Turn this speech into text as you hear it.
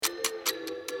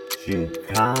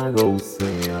Chicago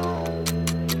Slim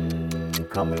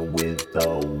coming with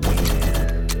the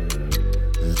win.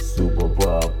 Super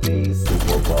Puppy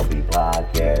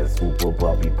Podcast, Super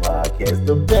Puppy Podcast,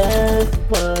 the best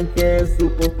podcast,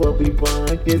 Super Puppy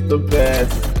Podcast, the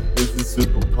best. This is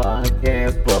Super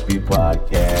Podcast, Puppy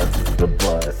Podcast, the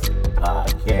best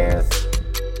podcast.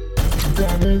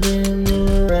 Better than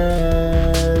the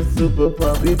rest, Super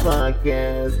Puppy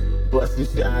Podcast. Bust your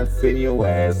shots in your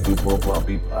ass, Super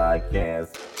Puppy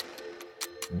Podcast.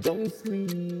 Don't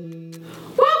sleep.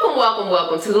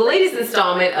 Welcome to the latest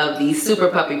installment of the Super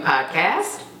Puppy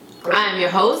Podcast. I am your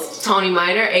host, Tony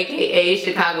Miner, aka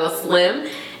Chicago Slim,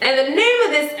 and the name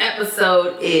of this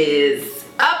episode is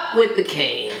Up with the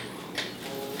King.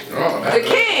 Oh, the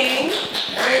King,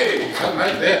 hey, I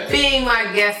like that. Being my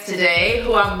guest today,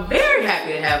 who I'm very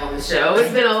happy to have on the show.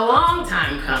 It's been a long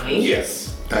time coming.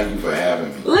 Yes, thank you for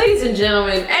having me. Ladies and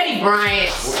gentlemen, Eddie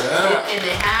Bryant What in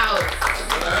the house.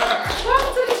 What up?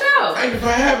 Welcome to the show. Thank you for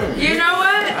having me. You know what?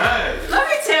 Nice. Let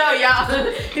me tell y'all,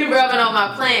 he rubbing on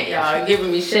my plant, y'all,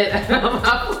 giving me shit on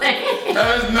my plant.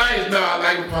 That's nice. No, I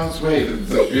like punctuation.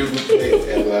 It's a beautiful place.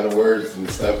 Have a lot of words and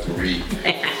stuff to read.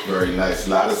 It's very nice. A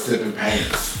lot of sipping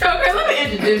paints. Okay, let me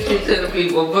introduce you to the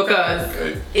people because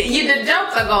the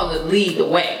jokes are going to lead the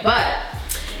way. But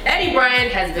Eddie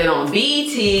Bryant has been on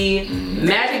BET,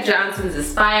 Magic Johnson's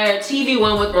Aspire, TV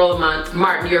One with Roland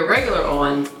Martin. You're a regular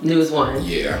on News One.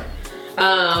 Yeah.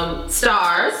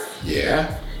 Stars.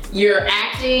 Yeah. You're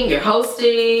acting. You're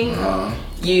hosting.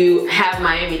 You have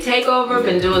Miami Takeover.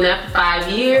 Been doing that for 5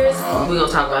 years. We're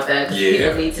gonna talk about that because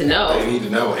people need to know. They need to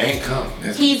know. Ain't come.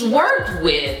 He's worked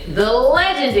with the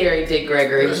legendary Dick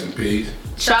Gregory, Rest in peace.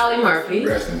 Charlie Murphy,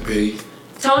 Rest in peace.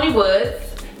 Tony Woods.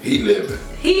 He living.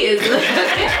 He is. That's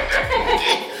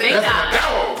my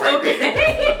dog right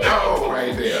there. Dog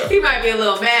right there. He might be a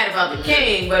little mad about the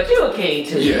king, but you a king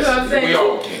too. Yes, you know what I'm saying? we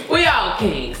all kings. We all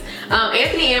kings.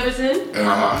 Anthony Anderson.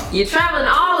 You're traveling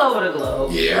all over the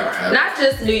globe. Yeah. Not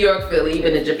just New York, Philly. You've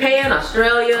been to Japan,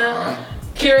 Australia,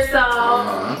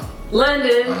 Curacao,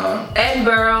 London,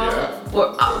 Edinburgh.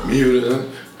 Bermuda.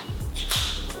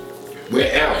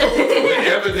 Wherever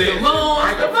there's the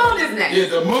moon is next. Yeah,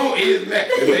 the moon is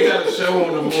next. If they got a show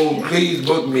on the moon, please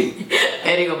book me.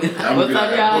 Eddie gonna be like, what's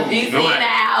up, y'all? DC in the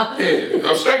house. Yeah,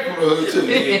 I'm straight from the hood too.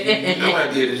 You know I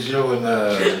did a show in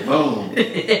the moon.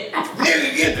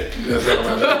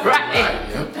 That's right.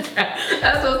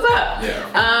 That's what's up.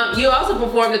 Yeah. You also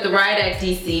performed at the Riot Act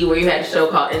DC where you had a show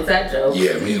called Inside Jokes.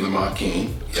 Yeah, me and Lamont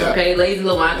King. Yeah. Okay, Lazy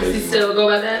Lamont. Does he still go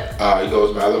by that? He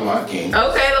goes by Lamont King.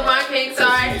 Okay, Lamont King,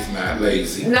 sorry. He's not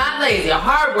lazy. Not lazy, a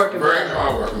hardworking brother. Very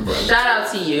hardworking brother. Shout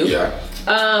out to you. Yeah.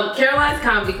 Caroline's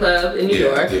Comedy Club in New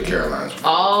York. I did Caroline's.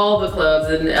 All the clubs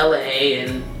in LA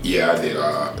and. Yeah, I did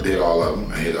all of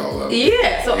them. I hit all of them.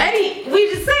 Yeah, so Eddie, we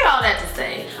just say all that to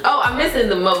say. Oh, I'm missing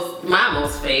my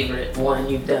most favorite one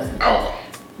you've done. Oh.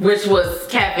 Which was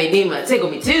Cafe Nima, Tickle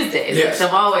Me Tuesdays, yes. which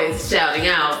I'm always shouting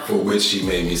out. For which she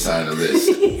made me sign a list.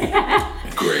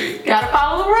 Great. Gotta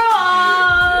follow the rules.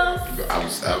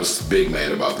 Yeah. I was big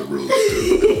mad about the rules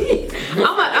too.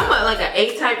 I'm like an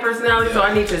A-type personality, so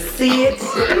I need to see it.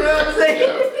 You know what I'm saying?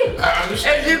 Yeah, I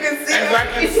understand. As you can see. As I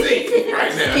can see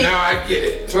right now. Now I get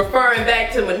it. Referring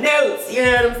back to my notes, you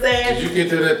know what I'm saying? Did you get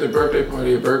that at the birthday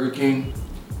party at Burger King?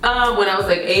 When I was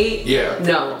like 8? Yeah.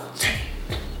 No.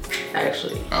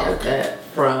 Actually, that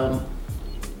from.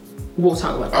 We'll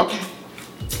talk about that. Okay.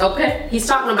 Okay. He's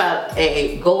talking about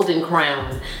a golden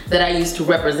crown that I used to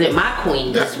represent my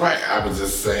queen. That's right. I was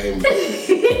just saying.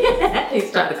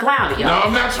 He's trying to clown y'all. No,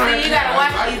 I'm not trying to. You gotta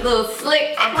watch these little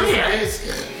slick. I'm just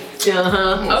asking.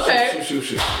 Okay.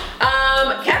 Shoot.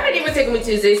 Cafe Nima Tickle Me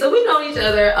Tuesday. So we've known each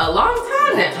other a long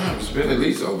time now. It's been at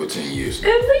least over 10 years.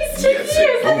 At least 10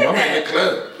 years. I'm in the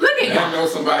club. Look at you. I know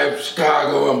somebody from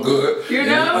Chicago. I'm good. You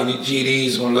know? Any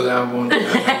GDs want to look out for me?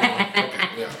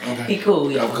 Okay. He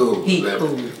cool, y'all. I'm cool. He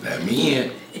cool. Let me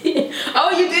in.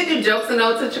 Oh, you did do jokes and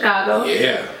notes in Chicago?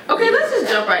 Yeah. Okay, let's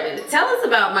just jump right in it. Tell us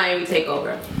about Miami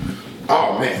Takeover.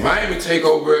 Oh man, Miami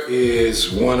Takeover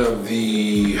is one of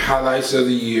the highlights of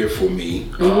the year for me.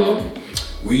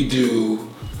 We do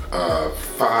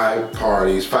 5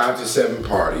 to 7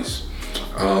 parties.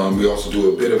 We also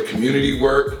do a bit of community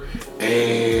work,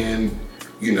 and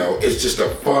you know, it's just a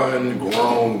fun,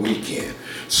 grown weekend.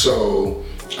 So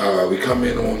we come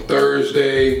in on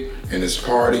Thursday, and it's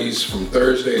parties from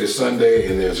Thursday to Sunday,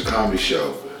 and there's a comedy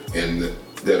show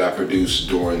that I produce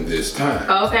during this time.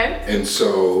 Okay. And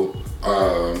so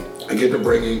I get to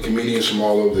bring in comedians from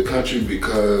all over the country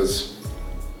because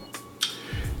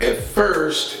at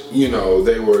first, you know,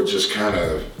 they were just kind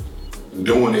of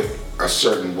doing it a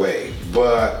certain way.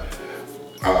 But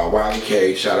Wiley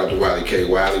K, shout out to Wiley K.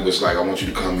 Wiley was like, I want you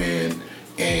to come in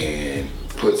and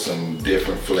put some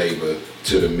different flavor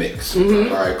to the mix. All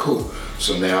right, cool.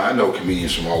 So now I know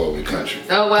comedians from all over the country.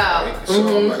 Oh, wow. Right?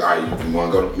 So I'm like, all right, you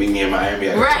want to go to meet me in Miami?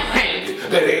 Right.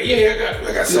 Yeah,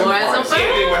 I got 7 parties. Yeah,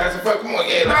 they want to have some fun. Come on,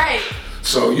 yeah. Right.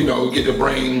 So, you know, we get to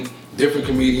bring different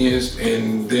comedians,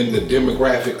 and then the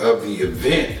demographic of the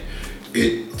event,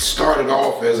 it started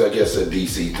off as, I guess, a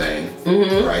DC thing,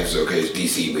 right? So, okay, it's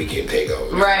DC Weekend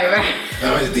Takeover. Right.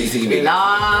 No, it's DC Weekend.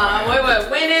 Nah, wait,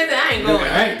 when is it? I ain't going.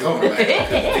 I ain't going, man.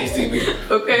 It's DC Weekend.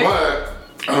 Okay. But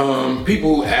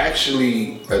people who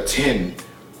actually attend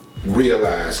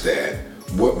realize that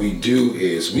what we do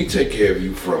is we take care of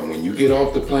you from when you get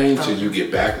off the plane till you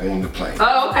get back on the plane.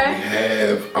 Oh, okay. We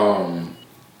have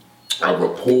a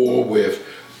rapport with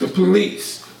the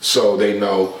police, so they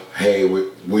know, hey,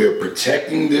 we're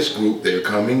protecting this group. They're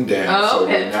coming down, so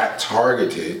we're not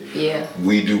targeted. Yeah.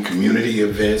 We do community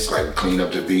events like clean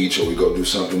up the beach, or we go do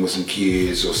something with some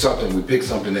kids or something. We pick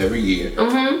something every year.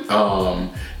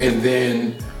 And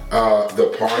then the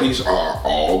parties are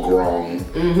all grown.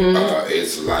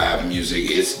 It's live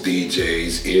music, it's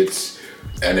DJs,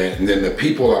 and then the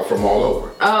people are from all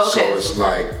over. Oh, okay. So it's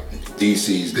like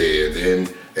DC's there, then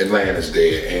Atlanta's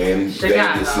there, and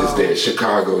Vegas is there,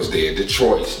 Chicago's there,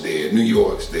 Detroit's there, New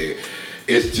York's there.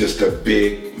 It's just a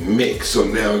big mix. So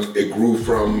now it grew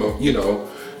from, you know,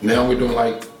 now we're doing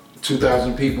like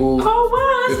 2,000 people. Oh,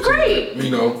 wow, that's great. You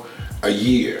know, a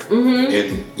year.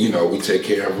 And, you know, we take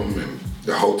care of them, and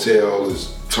the hotel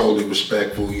is totally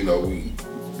respectful. You know, we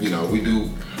do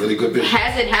really good business.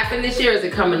 Has it happened this year, or is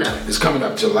it coming up? It's coming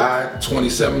up July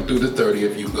 27th through the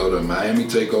 30th. You can go to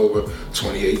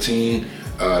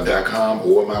MiamiTakeover2018.com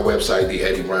or my website,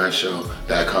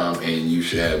 theeddiebryantshow.com, and you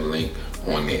should have a link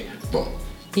on there. Boom.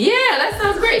 Yeah, that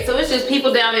sounds great. So it's just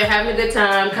people down there having a good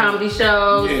time, comedy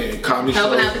shows. Yeah, comedy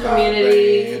helping shows. out the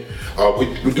community.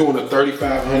 We're doing a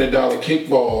 $3,500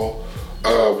 kickball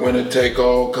winner take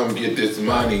all. Come get this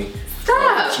money.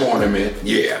 Tournament.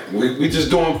 Yeah, we just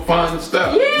doing fun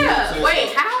stuff. Yeah.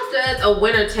 Wait, how does a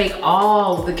winner take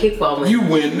all the kickball money? You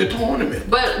win the tournament.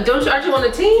 But aren't you on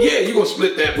a team? Yeah, you gonna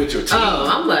split that with your team. Oh,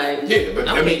 I'm like. Yeah, but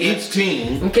I mean each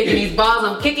team. I'm kicking these balls.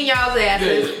 I'm kicking y'all's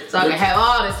asses so I can have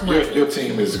all this money. Your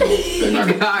team is they're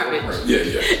not garbage. Yeah.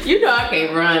 You know I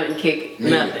can't run and kick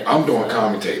nothing. I'm doing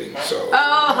commentating, so.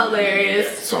 Oh,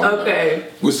 hilarious. So, okay.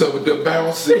 What's up with the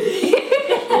bouncing?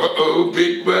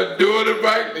 Big butt doing it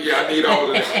right. Yeah, I need all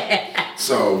of that.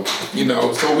 So, you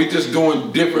know, so we just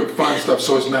doing different fun stuff.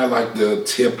 So it's not like the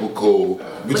typical,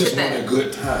 we just want a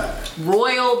good time.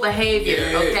 Royal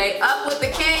behavior, okay? Up with the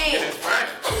king. That's right.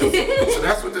 So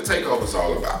that's what the takeover's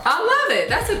all about. I love it.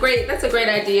 That's a great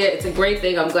idea. It's a great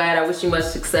thing. I'm glad. I wish you much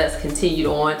success. Continued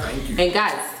on. Thank you. And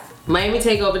guys, Miami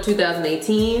Takeover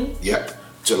 2018. Yep.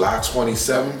 July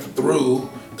 27th through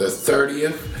the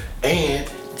 30th. And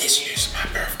this year's my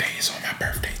birthday. It's on my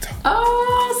birthday too.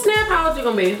 Oh, snap. How old you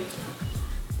gonna be?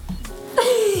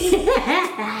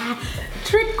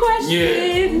 Trick question.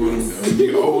 Yeah, I'm gonna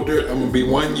be older. I'm gonna be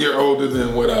 1 year older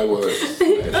than what I was.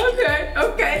 Okay.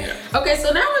 Yeah. Okay,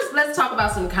 so now let's talk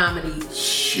about some comedy.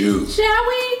 Shoot. Shall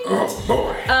we? Oh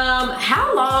boy.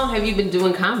 How long have you been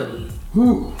doing comedy?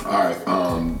 Whew. All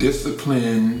right.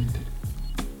 Disciplined.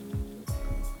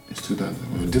 It's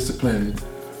 2000. Disciplined.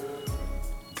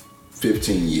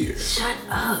 15 years. Shut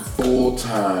up. Full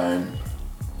time,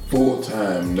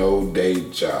 no day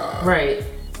job. Right.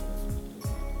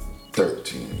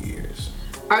 13 years.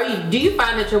 Do you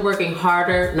find that you're working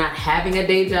harder not having a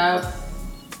day job?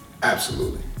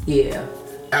 Absolutely. Yeah.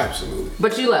 Absolutely.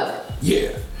 But you love it.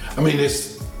 Yeah. I mean,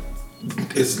 it's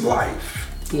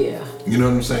life. Yeah. You know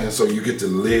what I'm saying? So you get to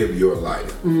live your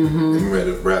life. And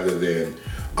rather than,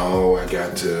 I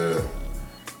got to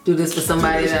do this for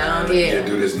somebody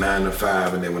do this 9 to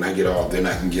 5, and then when I get off, then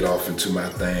I can get off into my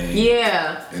thing.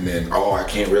 Yeah. And then I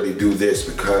can't really do this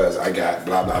because I got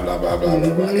blah blah blah blah blah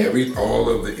blah blah. All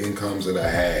of the incomes that I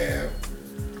have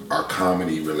are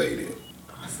comedy related.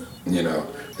 Awesome. You know,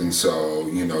 and so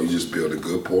you just build a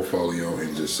good portfolio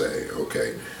and just say,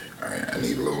 okay, all right, I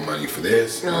need a little money for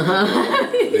this. I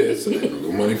need a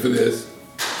little money for this.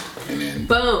 And then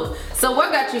boom. So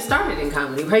what got you started in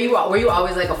comedy? Were you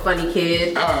always like a funny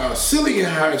kid? Silly in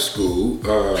high school.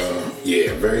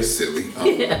 Yeah, very silly.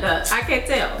 I can't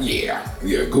tell. Yeah,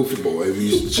 goofy boy. We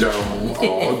used Joan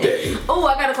all day. Oh,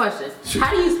 I got a question. Sure.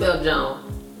 How do you spell Joan?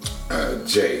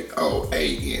 Joan.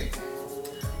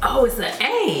 Oh, it's an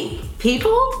A.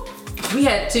 People? We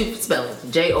had two spellings.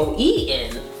 Joen.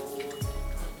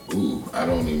 Ooh, I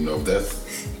don't even know if that's.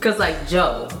 Cause like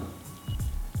Joan.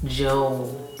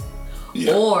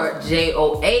 Yeah. Or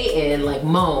Joan like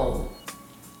moan.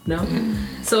 No?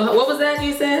 So what was that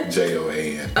you said?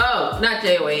 Joan. Oh, not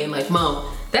Joan, like mom.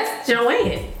 That's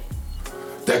Joanne.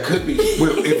 That could be.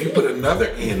 Well, if you put another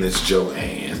N, it's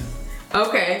Joanne.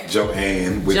 Okay.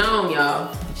 Joanne. With Joan,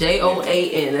 y'all. Joan.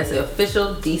 That's the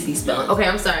official DC spelling. Okay,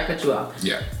 I'm sorry I cut you off.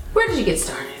 Yeah. Where did you get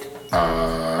started?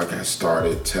 I got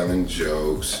started telling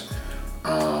jokes.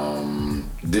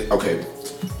 Okay.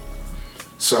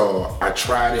 So I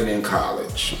tried it in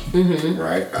college,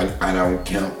 right? I don't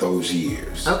count those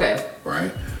years. Okay.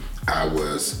 Right? I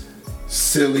was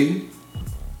silly,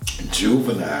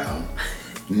 juvenile,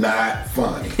 not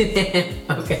funny.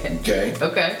 Okay. Okay?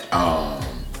 Okay.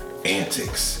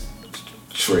 Antics,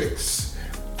 tricks,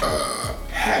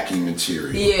 hacking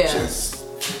material. Yeah. Just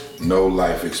no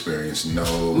life experience,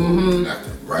 nothing,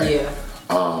 right? Yeah.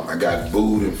 I got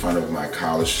booed in front of my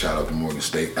college. Shout out to Morgan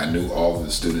State. I knew all of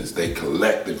the students. They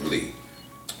collectively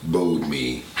booed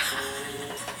me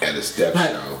at a step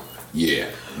show. Yeah,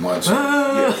 once.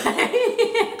 Yeah.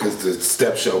 Because the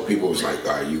step show, people was like,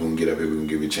 all right, you gonna get up here, we're gonna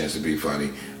give you a chance to be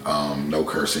funny. No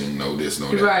cursing, no this,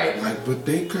 no that. Right. Like, but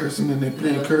they cursing and they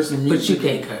playing cursing music. But you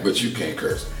can't curse. But you can't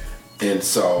curse. And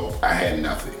so I had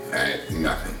nothing.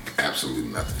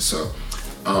 Absolutely nothing. So,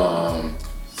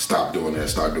 stopped doing that,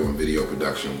 started doing video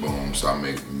production, boom, started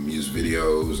making music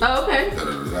videos. Oh, okay.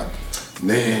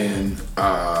 Then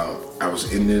I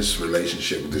was in this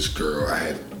relationship with this girl.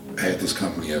 I had this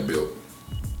company I built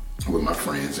with my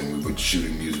friends, and we were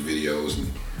shooting music videos and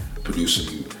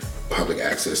producing public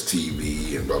access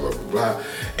TV and blah, blah, blah, blah.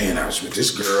 And I was with this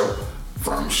girl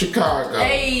from Chicago.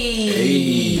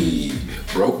 Hey.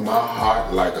 Broke my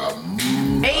heart like a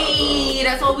Hey,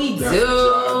 that's what we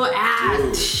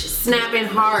do. Snapping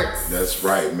hearts. That's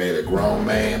right. Made a grown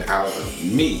man out of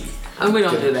me. And we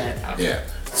don't do that. Yeah.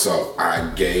 So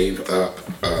I gave up.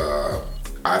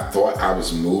 I thought I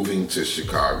was moving to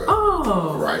Chicago.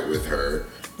 Oh. Right with her.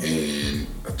 And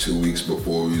 2 weeks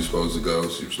before we were supposed to go,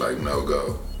 she was like, no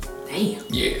go. Damn.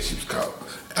 Yeah, she was cold.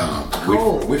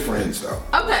 Cold. We're friends though.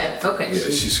 Okay. Yeah,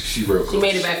 she's real cool. She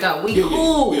made it back up. We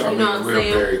cool. You know what I'm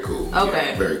saying? We're very cool. Okay.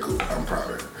 Yeah, very cool. I'm proud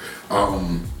of her.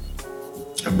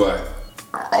 But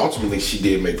ultimately, she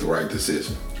did make the right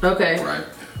decision. Okay. Right.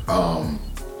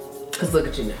 Cause look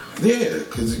at you now. Yeah,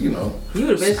 cause you know. You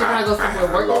would have been in Chicago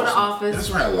somewhere working in the office.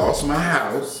 That's right. I lost my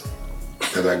house.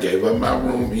 Cause I gave up my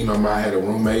room. You know, I had a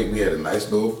roommate. We had a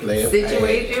nice little player.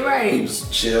 Situation, right? He was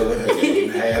chilling. I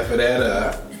gave half of that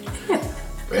up.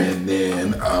 And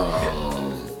then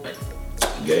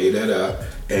gave that up,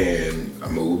 and I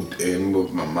moved in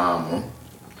with my mama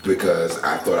because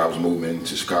I thought I was moving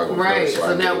to Chicago. Right. So So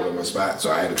I now gave up my spot.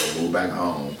 So I had to go move back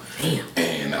home. Damn.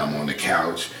 And I'm on the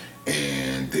couch,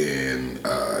 and then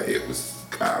it was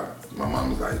my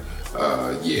mom was like,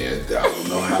 yeah, I don't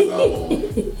know how long.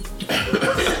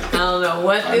 I don't know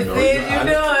what this is you're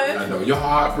doing. I know you're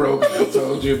heartbroken. I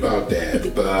told you about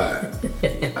that, but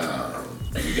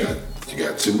you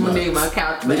got 2 months. I need my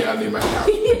couch back. Yeah, I need my couch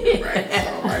back. Right. So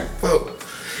I'm like, whoa.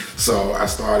 So I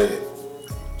started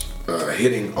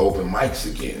hitting open mics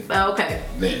again. Okay.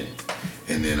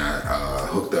 And then I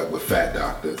hooked up with Fat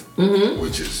Doctor,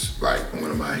 which is like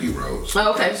one of my heroes.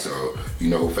 Oh, okay. So you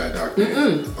know who Fat Doctor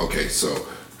is? Okay, so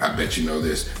I bet you know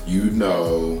this. You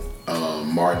know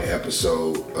Martin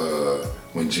episode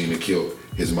when Gina killed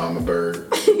his mama bird?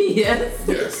 Yes.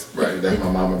 Yes, right. That's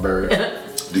my mama bird.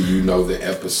 Do you know the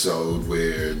episode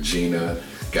where Gina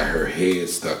got her head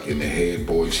stuck in the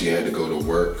headboard? She had to go to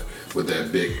work with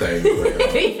that big thing around.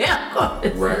 Yeah,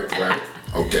 of course. Right.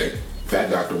 Okay. Fat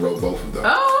Doctor wrote both of them.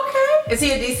 Oh, okay. Is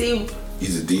he a DC?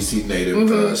 He's a DC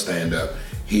native stand-up.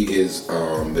 He is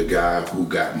the guy who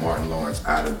got Martin Lawrence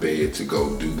out of bed to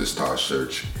go do the Star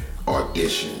Search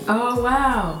audition. Oh,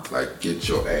 wow. Like, get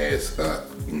your ass up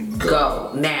and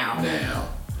Go now. Now.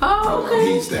 Oh,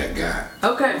 okay. He's that guy.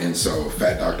 Okay. And so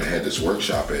Fat Doctor had this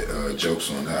workshop at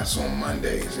Jokes on Us on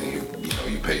Mondays, and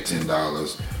you pay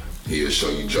 $10. He'll show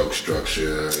you joke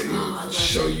structure. He'll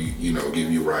show you, give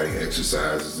you writing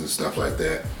exercises and stuff like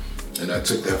that. And I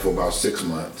took that for about 6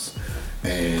 months,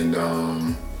 and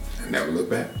I never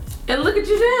looked back. And look at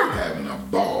you now. Having a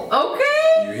ball.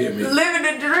 Okay. You hear me? Living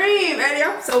the dream, Eddie.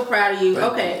 I'm so proud of you.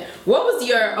 Okay. What was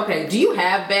your, do you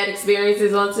have bad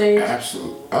experiences on stage?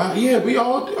 Absolutely. Yeah, we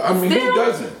all do. I mean, Still? who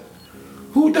doesn't?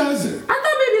 Who doesn't? I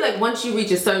thought maybe like once you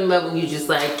reach a certain level, you just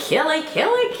like kill it.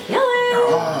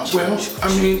 Well, I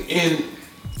mean,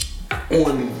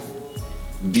 on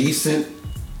decent,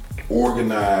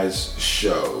 organized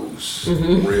shows,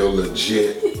 real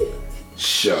legit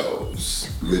shows,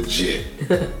 legit.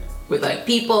 With like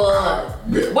people.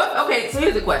 Yeah. What? Okay, so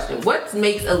here's the question: what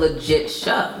makes a legit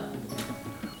show?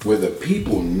 where the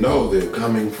people know they're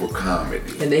coming for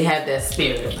comedy. And they have that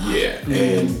spirit. Yeah,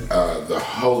 and the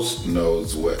host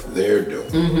knows what they're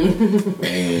doing.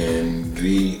 And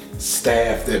the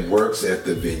staff that works at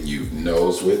the venue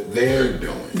knows what they're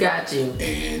doing. Got you.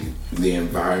 And the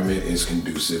environment is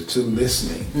conducive to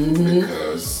listening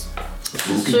because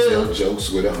who can tell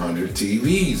jokes with 100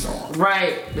 TVs on?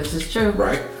 Right, this is true.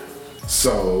 Right?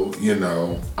 So, you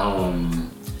know,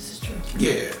 This is true.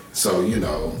 yeah, so, you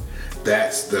know,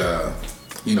 that's the,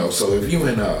 you know, so if you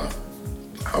in a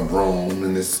room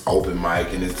and it's open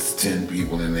mic and it's 10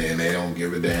 people in there and they don't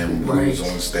give a damn who's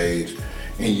on stage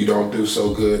and you don't do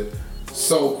so good,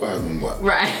 so fucking what?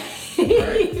 Right.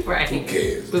 Right? Right. Who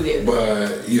cares? Who cares?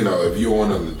 But, you know, if you're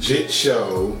on a legit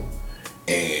show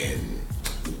and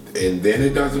then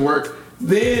it doesn't work,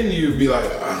 then you'd be like,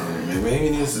 oh, man,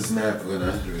 maybe this is not what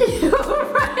I do.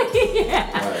 Right,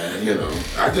 yeah. You know,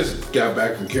 I just got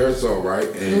back from Carousel, right?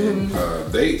 And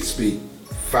they speak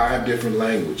 5 different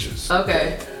languages.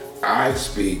 Okay. I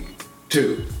speak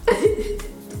 2.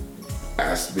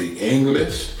 I speak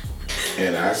English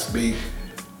and I speak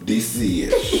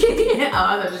DC-ish. Oh,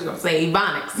 I thought you were going to say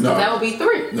Ebonics. No. That would be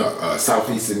 3. No,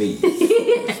 Southeasternese.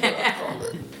 That's what I call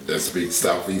it. That speaks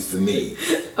Southeasternese,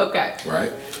 Okay.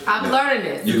 right? I'm learning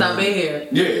this since I've been here.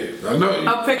 Yeah, I know.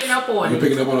 I'm picking up on You it.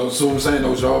 picking up on those, so I'm saying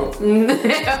those y'all?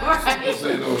 Right.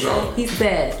 Saying those y'all? He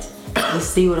said, you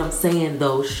see what I'm saying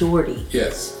though, shorty.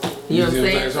 Yes. You know what I'm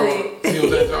see saying? y'all? See what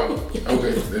I'm saying, y'all?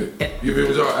 Okay. You feel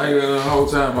what y'all? I ain't got the whole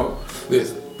time.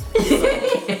 Listen.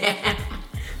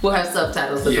 We'll have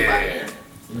subtitles at the Yeah. bottom.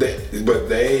 But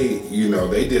they, you know,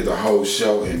 they did the whole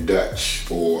show in Dutch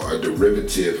or a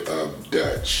derivative of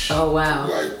Dutch. Oh, wow.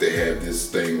 Like they have this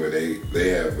thing where they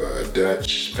have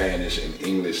Dutch, Spanish, and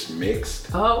English mixed,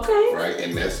 Oh, okay. right?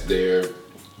 And that's their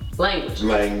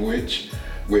Language.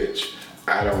 which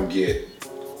I don't get.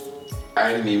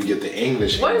 I didn't even get the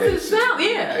English. What does it mix. sound?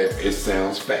 Yeah. It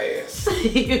sounds fast.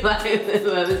 You like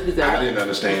this? I didn't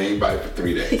understand anybody for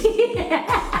 3 days.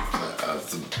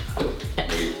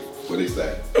 What they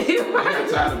say? They got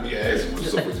tired of me asking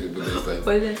what's up with you, but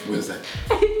they say. What is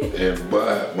that?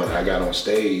 But when I got on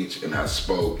stage and I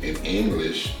spoke in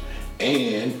English,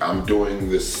 and I'm doing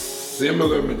the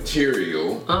similar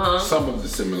material, some of the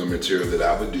similar material that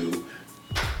I would do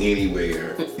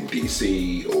anywhere in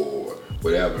DC or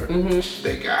whatever,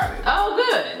 they got it. Oh,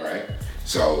 good. Right?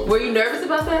 So. Were you nervous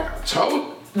about that? I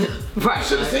told Right.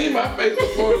 should have seen my face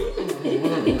before. I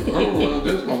don't know if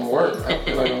this gonna work. I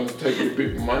feel like I'm taking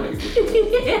people money.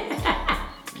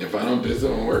 If I don't, this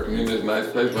don't work. And in this nice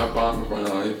place, my bomb in front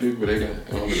of all these people, they got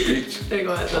on the beach. They're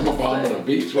gonna have I'm a bomb on the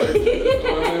beach, right?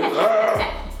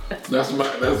 That's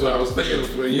what I was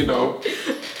thinking. You know.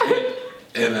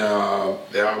 And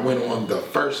I went on the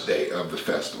first day of the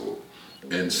festival,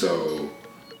 and so.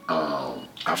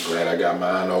 I'm glad I got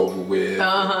mine over with, and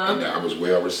I was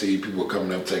well received. People were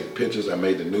coming up taking pictures. I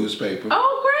made the newspaper.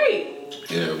 Oh, great.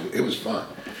 It was fun.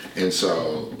 And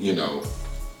so, you know.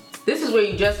 This is where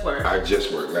you just worked. I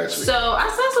just worked last week. So I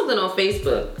saw something on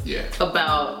Facebook Yeah.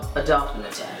 about a dolphin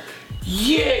attack.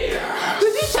 Yeah.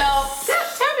 Could you tell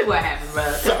me what happened,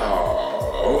 brother?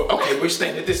 So, okay, we're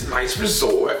staying at this nice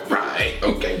resort, right?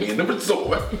 Okay, we're in the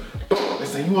resort. They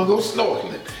say, you want to go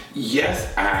snorkeling?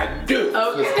 Yes, I do.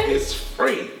 Because Okay. it's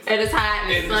free. And it's hot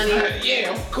and it's sunny. Hot.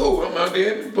 Yeah, I'm cool. I'm out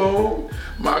there. Boom.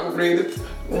 Margaritas.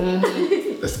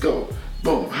 Let's go.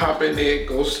 Boom. Hop in there.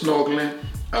 Go snorkeling.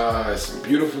 Some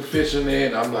beautiful fish in there.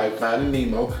 And I'm like, Finding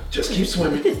Nemo. Just keep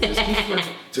swimming. Just keep swimming.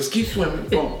 Just keep swimming.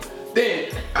 Boom.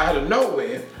 Then, out of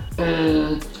nowhere,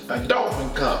 a dolphin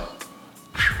come.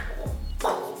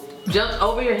 Jumped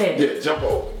over your head. Yeah, jump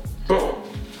over. Boom.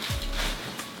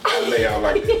 I lay out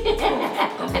like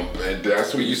this.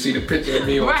 That's where you see the picture of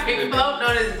me on Right, floating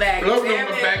on his back. floating on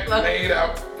my back, laid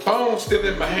out, phone still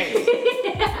in my hand.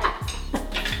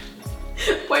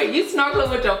 Wait, you snorkeling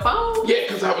with your phone? Yeah,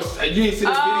 because you didn't see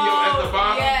the video at the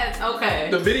bottom? Yes, okay.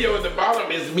 The video at the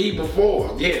bottom is me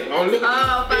before. Yeah, oh, look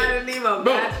at this. Finding Nemo, Boom.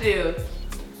 got you.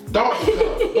 Dolphin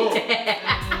come, boom.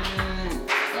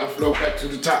 I float back to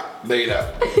the top, laid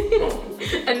out. Boom.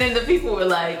 And then the people were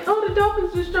like, oh, the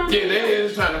dolphin's just trying to Yeah, they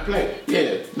was trying to play.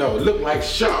 Yeah, no, it looked like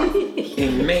shark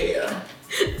in there.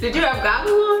 Did you have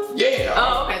goggles on? Yeah.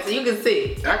 Oh, okay, so you can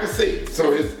see. I can see.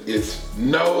 So it's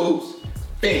nose,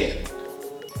 fin.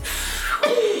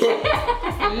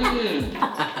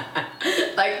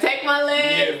 Like, take my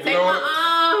legs, Yeah, take blow my it.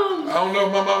 arms. I don't know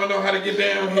if my mama know how to get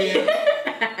down here.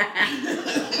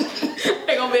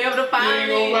 They're gonna be able to You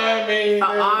find ain't me. gonna find me. An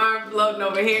arm floating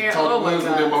over here. Tony Oh my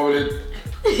Wilson them god. over there.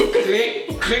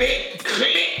 Click, click,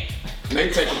 click. And they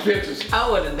taking pictures. I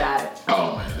would have died.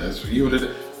 Oh man, that's what you would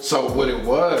have. So what it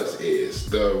was is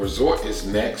the resort is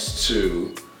next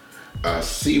to a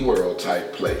SeaWorld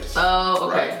type place. Oh,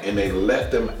 okay. Right? And they let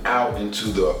them out into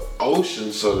the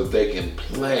ocean so that they can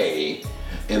play,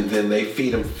 and then they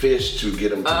feed them fish to get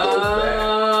them to go back.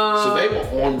 So they were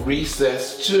on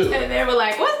recess too. And they were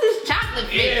like, what's this chocolate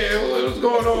fish? Yeah, what's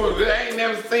going on? I ain't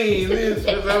never seen this.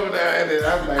 What's over there? And then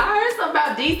I'm like, I heard something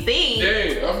about DC.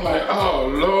 yeah, I'm like, oh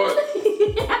Lord.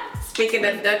 Speaking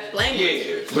of Dutch language.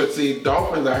 Yeah, but see,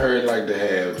 dolphins I heard like to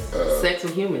have Sex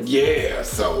with humans. Yeah,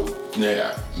 so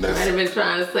yeah, Might have been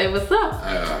trying to say what's up.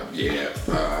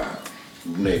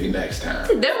 Maybe next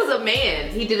time. There was a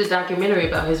man, he did a documentary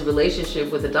about his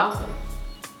relationship with a dolphin.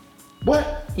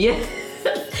 What? Yeah.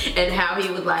 And how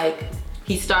he would like,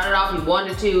 he started off, he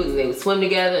wanted to, and they would swim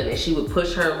together, and then she would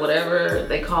push her, whatever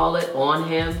they call it, on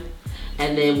him.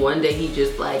 And then one day he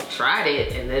just like tried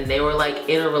it, and then they were like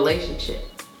in a relationship.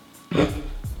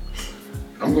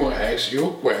 I'm gonna ask you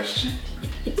a question.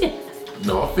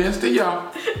 No offense to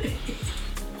y'all.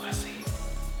 What's he?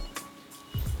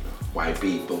 White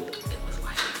people. It was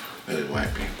white. It was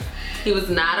white people. He was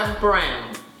not of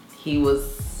brown. He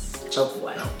was of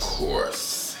white. Of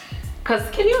course. Cause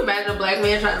can you imagine a black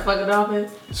man trying to fuck a dolphin?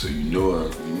 So you know.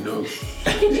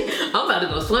 I'm about to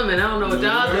go swimming. I don't know what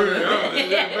y'all doing.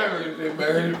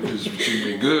 She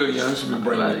been good, young. She been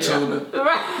bringing the tuna.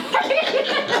 Right.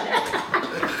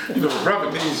 You know,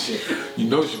 probably needs shit. You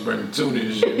know she bringing tuna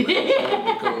and shit.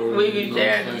 We be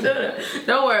sharing the tuna.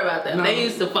 Don't worry about that. No. They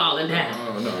used to falling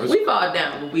down. No, we fall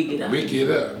down, but we get up. We get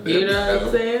up. You know what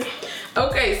I'm saying?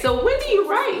 Okay, so when do you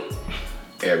write?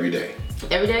 Every day.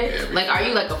 Every day? Like, are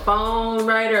you like a phone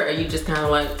writer, or are you just kind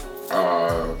of like?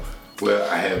 Well,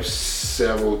 I have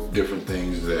several different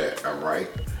things that I write.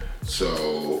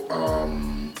 So,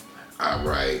 I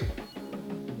write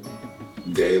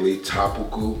daily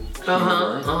topical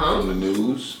humor on the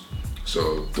news.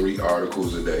 So 3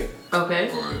 articles a day.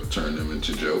 Okay. Or turn them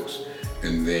into jokes.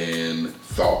 And then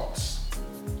thoughts.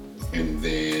 And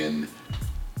then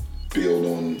build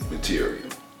on material.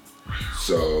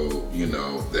 So, you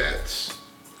know, that's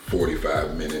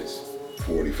 45 minutes,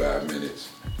 45 minutes,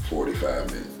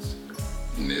 45 minutes.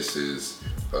 And this is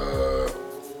the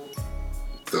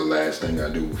last thing I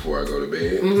do before I go to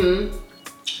bed.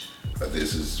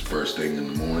 This is first thing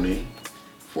in the morning,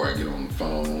 before I get on the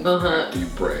phone, after you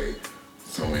pray.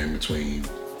 Somewhere in between,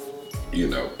 you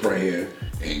know, praying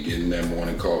and getting that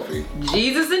morning coffee.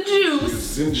 Jesus and juice.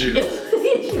 Jesus and juice.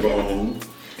 Boom.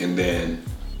 And then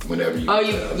whenever you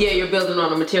you're building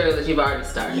on the material that you've already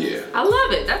started. Yeah. I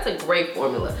love it. That's a great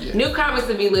formula. Yeah. New comics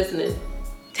to be listening,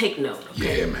 take note.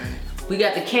 Okay? Yeah, man. We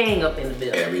got the king up in the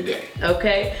building. Every day.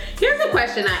 Okay. Here's a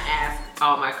question I ask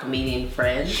all my comedian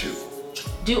friends. Shoot.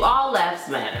 Do all laughs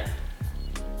matter?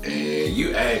 And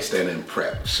you asked that in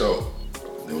prep. So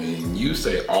when you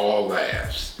say all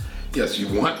laughs, yes, you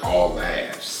want all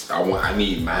laughs. I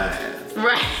need mine.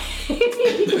 Right.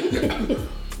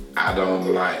 I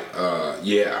don't like,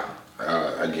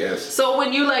 I guess. So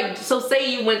when you say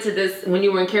you went to this, when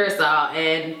you were in Carousel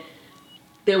and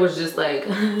there was just like.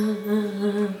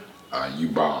 You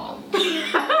bombed.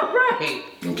 Right.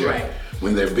 Okay. Right.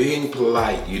 When they're being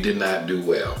polite, you did not do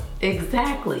well.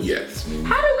 Exactly. Yes.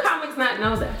 How do comics not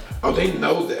know that? Oh, they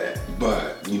know that,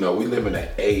 but you know, we live in an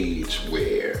age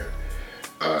where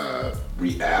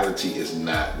reality is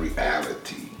not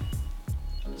reality.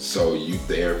 So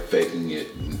they're faking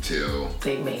it until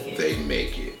they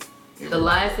make it. The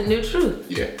lie is the new truth.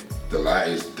 Yeah, the lie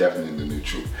is definitely the new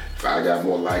truth. If I got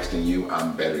more likes than you,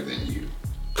 I'm better than you.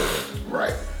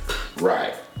 Right.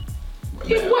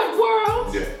 In what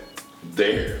world? Yeah,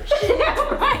 theirs.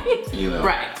 Right. You know.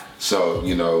 Right. So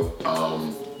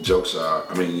jokes are.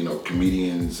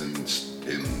 Comedians and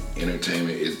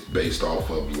entertainment is based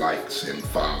off of likes and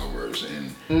followers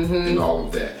and all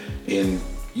of that. And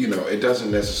it doesn't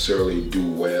necessarily do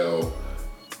well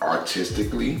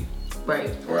artistically. Right.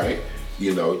 Right.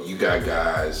 You got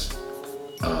guys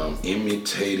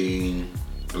imitating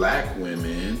black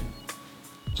women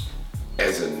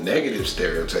as a negative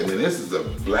stereotype. And this is a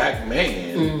black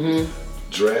man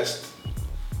dressed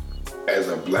as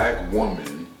a black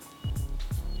woman.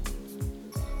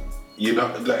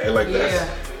 That's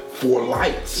for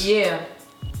likes. Yeah.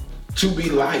 To be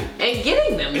liked. And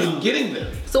getting them.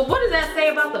 So what does that say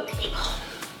about the people?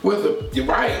 Well, you're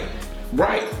right.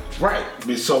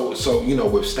 So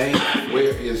with stand-up,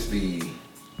 where is the?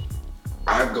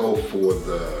 I go for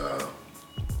the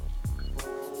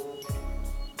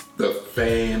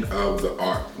fan of the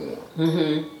art form.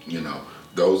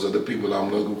 Those are the people I'm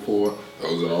looking for.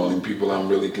 Those are the only people I'm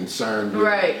really concerned with.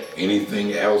 Right.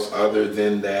 Anything else other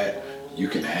than that, You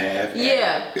can have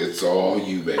Yeah. It's all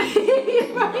you, baby.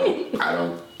 You know, I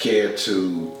don't care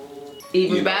to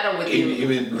even better with you.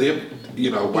 Even live,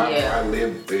 why would I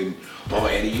live in,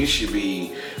 Eddie, you should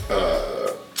be,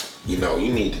 you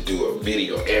need to do a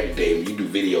video every day. You do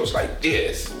videos like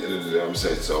this. I'm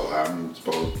saying, so I'm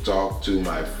supposed to talk to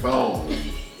my phone.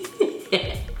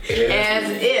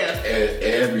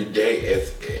 Every day,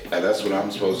 that's what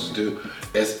I'm supposed to do.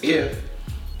 As if,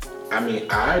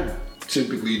 I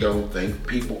typically don't think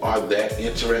people are that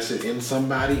interested in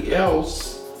somebody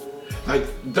else. Like,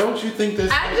 don't you think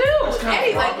that's I do. That's kind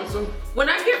Eddie, of bothersome? When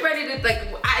I get ready to,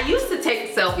 I used to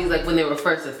take selfies when they were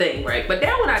first a thing, right? But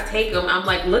now when I take them, I'm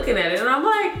looking at it and I'm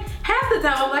half the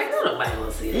time I'm no, nobody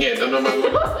will see it. Yeah, nobody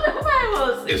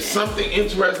will see it. If something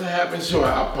interesting happens to her,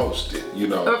 I'll post it,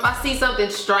 Or if I see something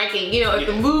striking, if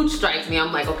the mood strikes me,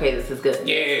 I'm okay, this is good.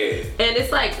 Yeah. And it's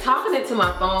talking it to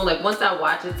my phone, once I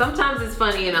watch it, sometimes it's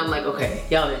funny and I'm okay,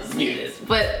 y'all didn't see this.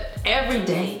 But every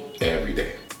day. Every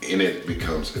day. And it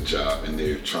becomes a job and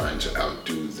they're trying to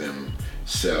outdo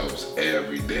themselves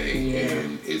every day. Yeah.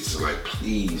 And it's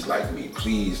please like me,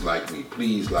 please like me,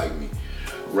 please like me.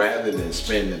 Rather than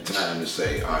spending time to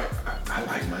say, all right, I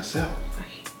like myself.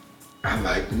 Right. I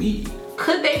like me.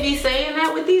 Could they be saying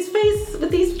that with these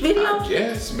videos?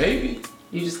 Yes, maybe.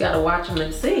 You just gotta watch them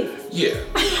and see. Yeah.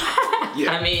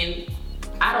 Yeah.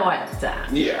 I don't have the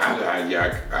time. Yeah,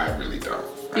 I really don't.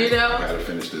 I gotta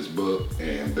finish this book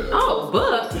and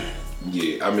book?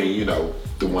 Yeah,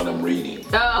 the one I'm reading.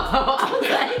 Oh, I was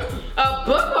a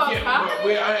book on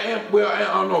comedy? Well, I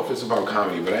don't know if it's about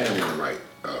comedy, but I am gonna write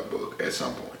a book at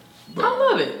some point. But, I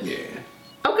love it. Yeah.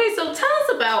 Okay, so tell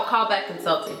us about Callback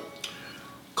Consulting.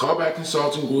 Callback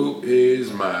Consulting Group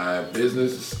is my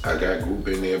business. I got group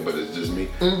in there, but it's just me.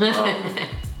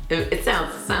 It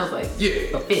sounds like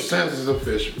official. It sounds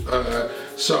official.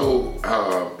 So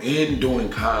in doing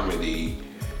comedy,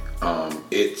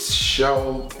 it's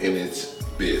show and it's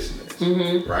business,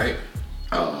 right?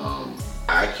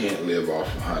 I can't live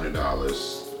off of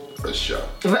 $100 a show.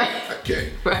 Right.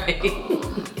 Okay. Right.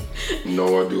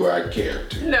 Nor do I care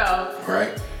to. No.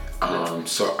 Right.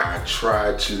 So I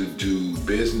try to do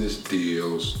business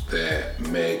deals that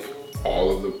make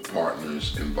all of the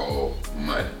partners involved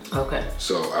money. Okay.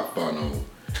 So I funnel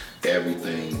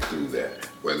everything through that,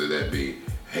 whether that be,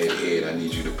 hey Ed, I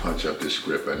need you to punch up this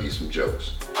script. I need some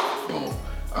jokes. Boom.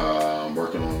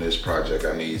 Working on this project.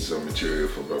 I need some material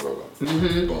for blah blah blah.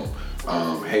 Boom.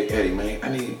 Hey Eddie, man, I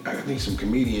need some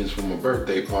comedians for my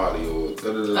birthday party or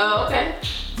da da da. Oh, okay.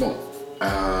 Boom.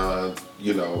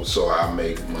 So I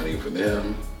make money for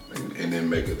them and then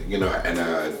make it, and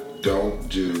I don't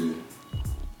do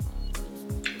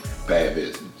bad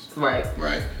business. Right.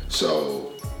 Right.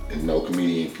 So, and no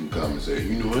comedian can come and say, I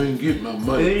ain't getting my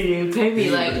money. They didn't pay me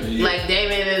like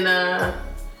David and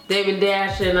David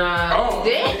Dash and no,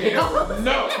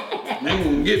 they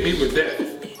won't get me with that.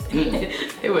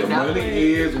 It would not.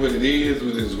 Money is what it is,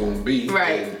 what it's gonna be.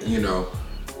 Right. And,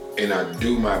 and I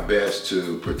do my best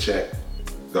to protect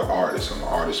the artist. I'm an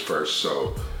artist first,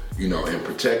 so in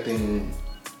protecting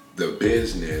the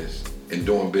business and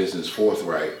doing business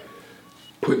forthright,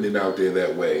 putting it out there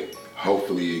that way,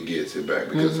 hopefully it gets it back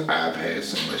because I've had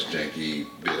so much janky.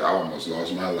 I almost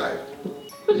lost my life.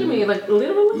 What do you mean,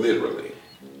 literally? Literally.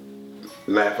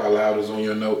 Laugh out loud is on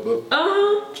your notebook.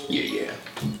 Yeah.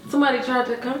 Somebody tried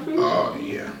to come for you? Oh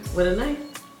yeah. With a knife?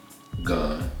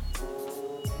 Gun.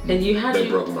 And you had They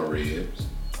broke my ribs.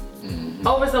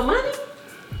 Over some money?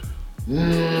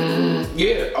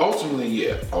 Yeah, ultimately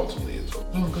it's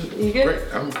doing good. You good?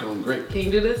 Great. I'm doing great. Can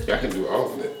you do this? I can do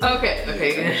all of it. Okay,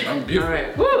 good. I'm beautiful. All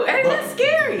right. Woo, Eddie, that's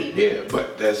scary. Yeah,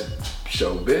 but that's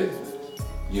show business.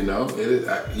 It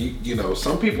is.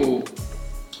 Some people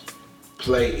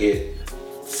play it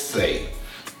safe.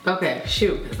 Okay,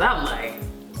 shoot, because I'm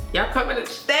y'all coming to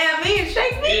stab me and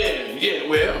shake me? Yeah.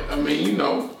 Well,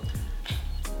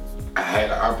 I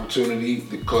had an opportunity.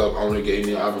 The club owner gave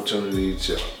me an opportunity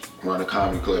to run a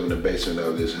comedy club in the basement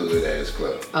of this hood ass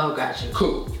club. Oh, gotcha.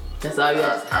 Cool. That's all you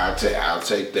have. I'll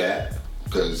take that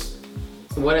because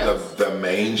what else? The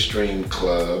mainstream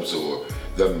clubs or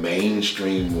the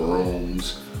mainstream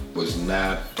rooms was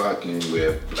not fucking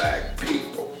with black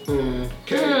people.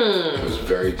 Okay, it was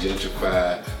very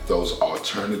gentrified. Those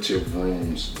alternative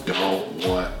rooms don't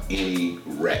want any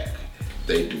wreck.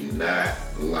 They do not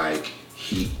like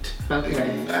heat. Okay. They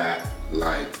do not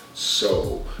like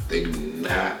soul. They do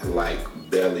not like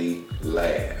belly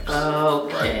laughs.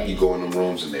 Okay. Right? You go in the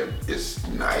rooms and it's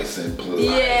nice and polite.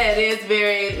 Yeah, it is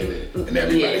very. And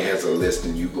everybody has a list,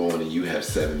 and you go in and you have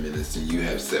 7 minutes, and you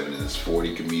have 7, and it's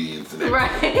 40 comedians and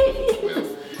everything.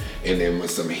 Right. And then when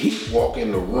some heat walk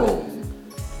in the room,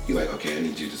 You're like, okay, I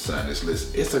need you to sign this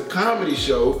list. It's a comedy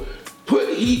show. Put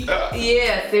heat up.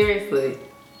 Yeah, seriously.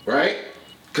 Right?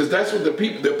 Because that's what the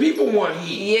people want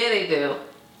heat. Yeah, they do.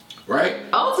 Right?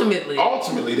 Ultimately,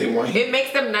 they want heat. it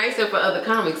makes them nicer for other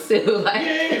comics too. Like,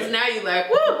 Yeah. now you're like,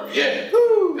 woo. Yeah.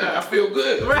 Woo. Nah, I feel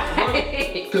good.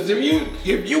 Right. Because if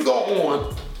you go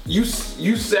on, you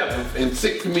seventh and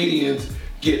 6 comedians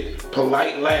get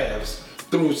polite laughs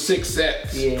through 6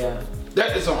 sets. Yeah.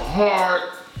 That is a hard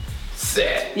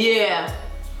set. Yeah.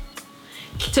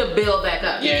 To build back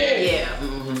up. Yeah. Yeah.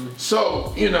 Mm-hmm.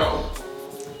 So,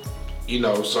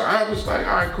 so I was like,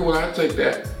 all right, cool, I'll take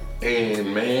that.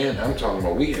 And man, I'm talking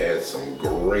about, we had some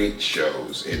great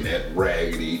shows in that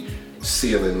raggedy,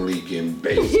 ceiling leaking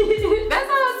basement. That's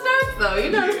how it starts though, you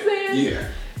know what I'm saying? Yeah.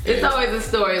 It's always a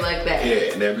story like that.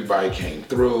 Yeah, and everybody came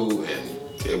through, and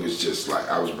it was just like,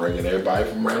 I was bringing everybody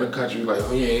from around the country, like,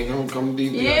 oh, you ain't gonna come to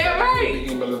these. Yeah, right.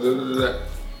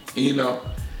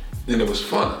 And it was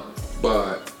fun.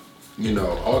 But,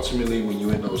 ultimately when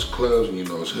you're in those clubs, when you're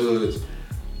in those hoods,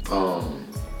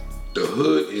 the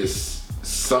hood is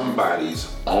somebody's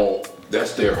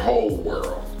that's their whole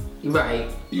world. Right.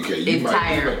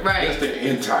 Right. That's their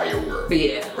entire world.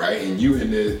 Yeah. Right? And you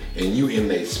in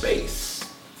their space.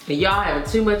 And y'all having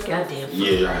too much goddamn fun.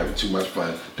 Yeah, y'all having too much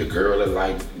fun. The girl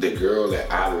that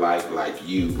I like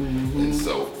you. Mm-hmm. And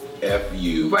so F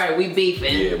you. Right, we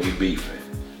beefing. Yeah, we beefing.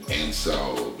 And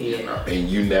so, and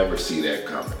you never see that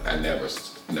coming. I never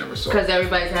saw it. Because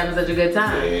everybody's having such a good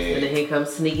time. Yeah. And then here comes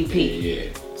Sneaky Pete. Yeah.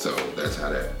 So that's how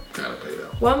that kind of played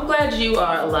out. Well, I'm glad you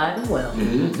are alive and well.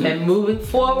 Mm-hmm. And moving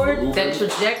forward, that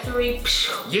trajectory.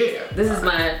 Yeah. This is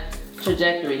my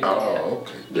trajectory. Oh,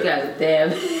 okay. You guys are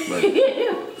damn.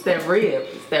 It's that rib.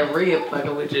 It's that rib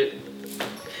fucking with you.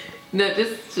 No,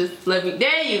 just let me.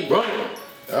 There you go.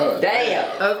 Oh,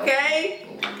 Damn. Okay.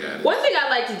 Oh my God. One thing I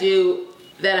like to do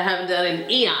that I haven't done in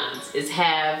eons is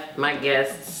have my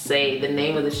guests say the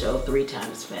name of the show 3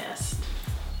 times fast.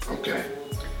 Okay.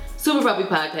 Super Puppy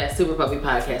Podcast, Super Puppy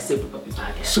Podcast, Super Puppy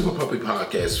Podcast. Super Puppy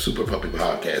Podcast, Super Puppy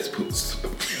Podcast,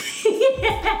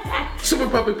 Super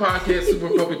Puppy Podcast, Super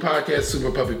Puppy Podcast,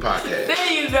 Super Puppy Podcast.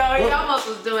 There you go. You almost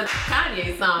was doing a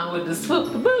Kanye song with the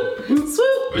swoop, the boop,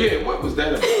 swoop. Yeah, what was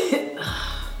that about?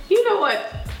 You know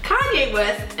what? Kanye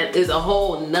West is a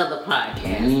whole nother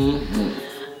podcast. Mm-hmm.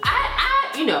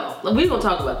 We're gonna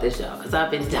talk about this, y'all, because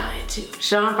I've been dying to.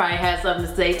 Sean probably has something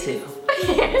to say too.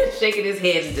 Shaking his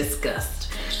head in disgust.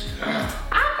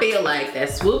 I feel like that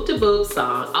Swoop to Boop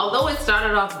song, although it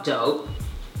started off dope,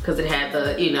 because it had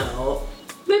the,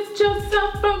 lift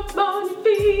yourself up on your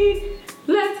feet,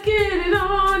 let's get it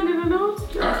on and on.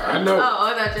 I know.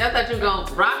 Oh, I thought you were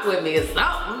gonna rock with me or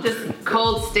something. Just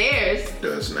cold stares.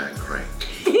 Does not crank.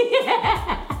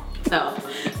 No.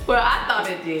 Well, I thought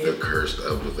it did. The curse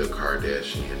of the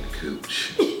Kardashian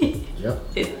cooch.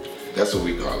 Yep. That's what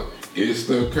we call it. It's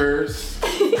the curse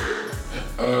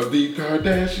of the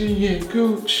Kardashian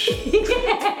cooch.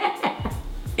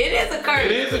 It is a curse.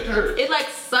 It is a curse. It like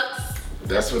sucks.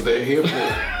 That's what they're here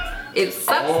for. It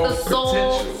sucks All the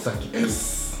soul. potential.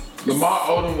 And Lamar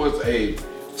Odom was a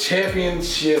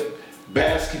championship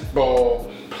basketball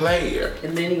player.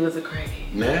 And then he was a cranky.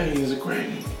 Now he's a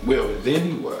cranky. Well, then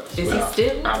he was. Is Well, he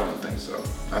still? I don't think so.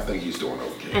 I think he's doing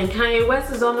okay. And Kanye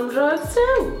West is on them drugs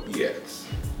too. Yes.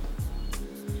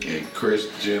 And Kris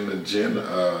Jenner,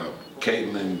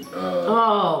 Caitlyn.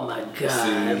 Oh my God.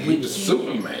 See, he was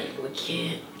Superman. We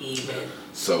can't even.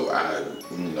 So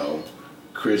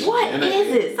Kris What Jenner. is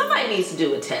it? Somebody needs to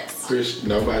do a test.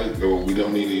 Nobody. No, we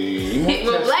don't need any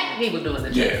more Well, tests. black people doing the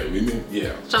test. Yeah, we need.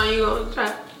 Yeah. Sean, you gonna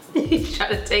try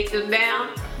to take them down?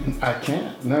 I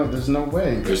can't. No, there's no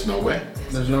way. There's no way.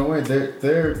 There's no way.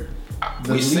 They're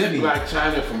We sent leading. Black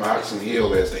China from Oxon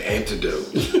Hill as the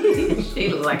antidote.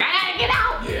 She was like, I gotta get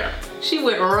out. Yeah. She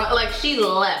went like she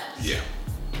left. Yeah.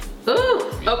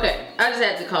 Ooh, okay. I just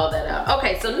had to call that out.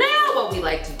 Okay, so now what we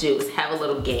like to do is have a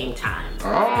little game time.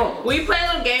 Oh. Will you play a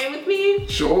little game with me?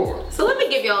 Sure. So let me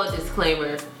give y'all a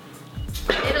disclaimer.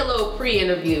 I did a little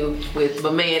pre-interview with my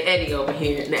man Eddie over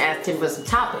here and asked him for some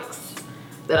topics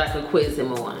that I could quiz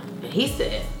him on. And he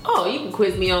said, oh, you can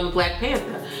quiz me on Black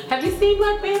Panther. Have you seen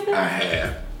Black Panther? I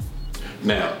have.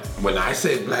 Now, when I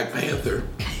said Black Panther,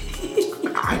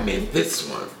 I meant this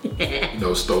one.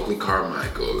 Stokely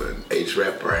Carmichael and H.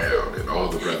 Rap Brown and all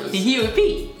the brothers. Huey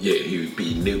P. Yeah, Huey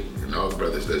P. Newton and all the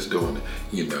brothers that's doing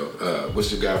it.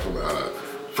 What's the guy from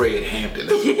Fred Hampton?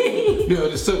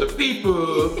 So the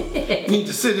people need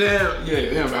to sit down.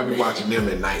 Yeah, I've been watching them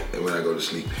at night when I go to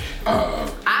sleep.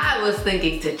 I was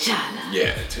thinking T'Challa.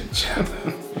 Yeah,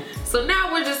 T'Challa. So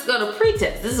now we're just gonna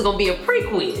pre-test. This is gonna be a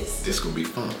pre-quiz. This is gonna be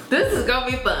fun. This is gonna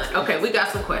be fun. Okay, we got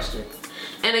some questions.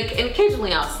 And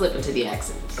occasionally I'll slip into the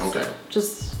accents. Okay. So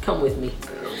just come with me.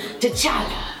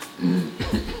 T'Challa.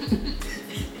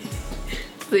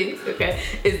 See, okay,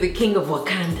 is the king of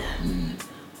Wakanda.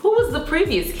 Who was the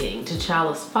previous king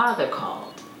T'Challa's father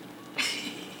called?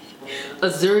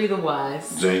 Azuri the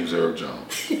Wise. James Earl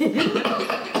Jones.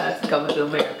 That's Coming to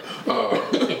America.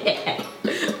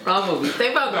 Wrong movie.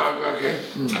 Stay focused. No, okay.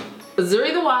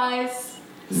 Azuri the Wise,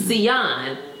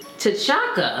 Sion,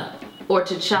 T'Chaka, or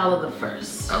T'Challa the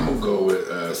First? I'm gonna go with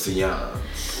Sion.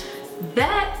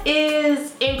 That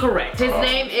is incorrect. His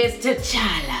name is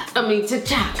T'Chaka.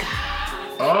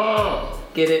 Oh.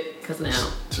 Get it? Cause now,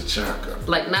 T'Chaka.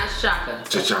 like not Shaka.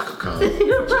 T'Chaka Khan.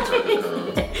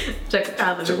 Chaka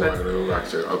Khan.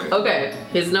 Okay. Okay,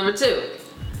 here's number 2.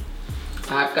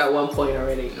 I've got 1 point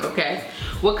already. Okay.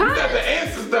 You got Wakanda. the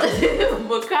answers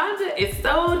though. Wakanda is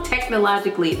so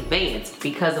technologically advanced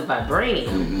because of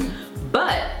vibranium.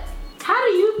 But how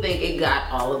do you think it got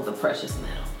all of the precious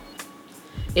metal?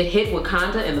 It hit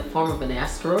Wakanda in the form of an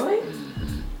asteroid.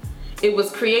 It was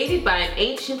created by an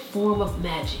ancient form of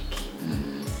magic.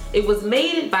 It was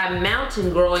made by a mountain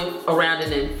growing around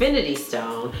an infinity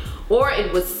stone, or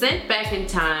it was sent back in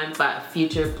time by a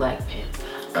future Black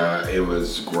Panther. It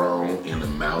was grown in a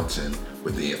mountain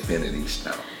with the infinity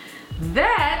stone.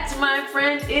 That, my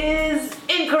friend, is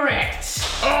incorrect.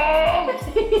 Oh,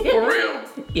 for real?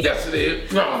 Yes, it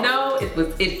is. No,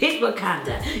 it hit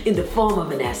Wakanda in the form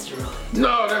of an asteroid.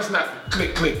 No, that's not.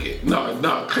 Click it.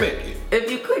 No, click it. If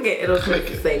you click it, it'll Click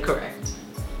it. say correct.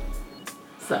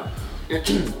 So.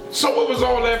 So what was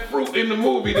all that fruit in the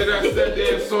movie that I sat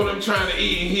there and saw them trying to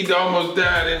eat, and he almost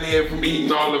died in there from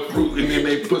eating all the fruit, and then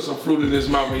they put some fruit in his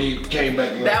mouth and he came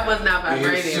back on. That was not and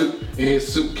vibranium.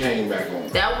 his soup came back on.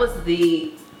 That was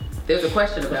there's a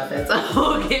question about that, so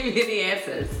I'll give you the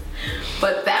answers.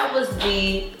 But that was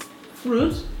the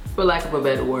fruit, for lack of a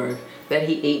better word, that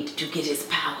he ate to get his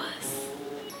powers.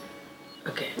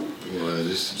 Okay. Well,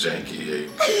 this is janky.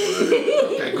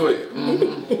 Okay, go ahead.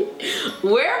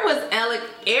 Where was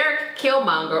Eric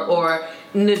Killmonger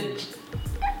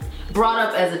brought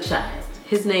up as a child?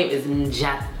 His name is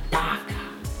N'Jadaka.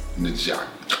 N'Jadaka.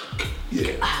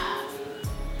 Yeah.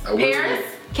 Paris,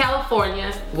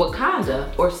 California,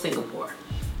 Wakanda, or Singapore?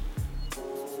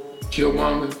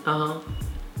 Killmonger.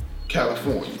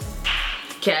 California.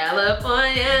 Okay.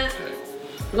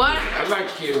 What? I like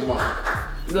Killmonger.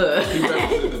 Good. He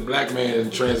represented the black man in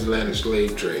the transatlantic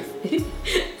slave trade.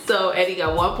 So Eddie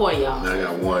got 1 point, y'all. I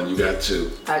got 1, you got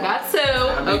 2. I got 2.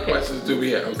 How many Okay. questions do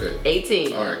we have? Okay.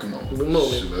 18. All right, come on. We're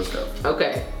moving. Shoot, let's go.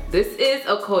 Okay. This is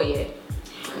Okoye.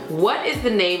 What is the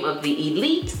name of the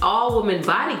elite all-woman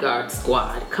bodyguard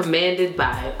squad commanded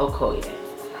by Okoye?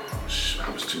 Oh, I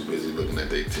was too busy looking at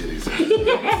their titties.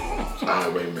 All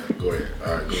right, wait a minute. Go ahead.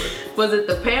 All right, go ahead. Was it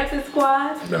the Panther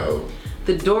Squad? No.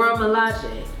 The Dora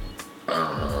Milaje?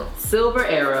 Silver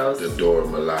Arrows? The Dora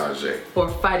Milaje. Or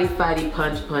Fighty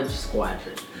Punch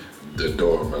Squadron? The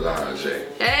Dora Milaje.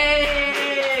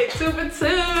 Hey! 2 for 2!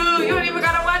 You don't even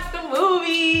gotta watch the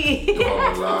movie!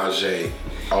 Dora Milaje,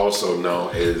 also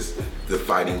known as the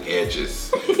Fighting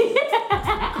Edges.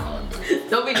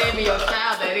 Don't be naming your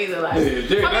child that either. Like,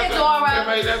 Yeah, come here, Dora!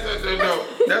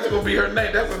 that's gonna be her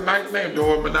name. That's a nice name,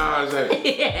 Dora Milaje.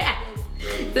 Yeah.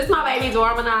 This my baby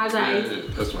Dora Milaje.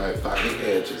 Yeah, that's right, Fighting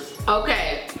Edges.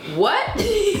 Okay, what?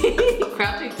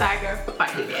 Crouching Tiger,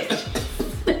 Fighting Edges.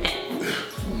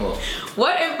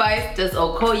 What advice does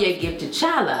Okoye give to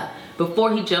T'Challa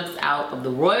before he jumps out of the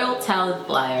Royal Talon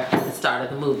Flyer at the start of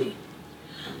the movie?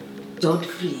 Don't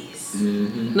freeze.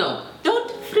 No,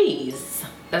 don't freeze.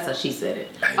 That's how she said it.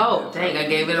 Oh, dang, I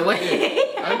gave it away.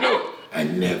 I know. I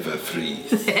never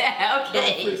freeze.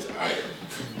 Okay. Freeze.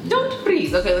 Don't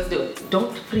freeze. Okay, let's do it.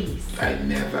 Don't freeze. I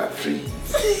never freeze.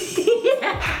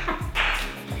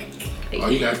 All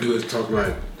you gotta do is talk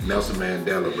like Nelson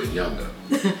Mandela but younger.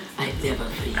 I never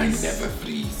freeze. I never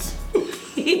freeze.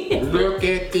 Look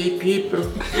at the people.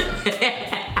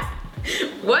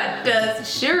 What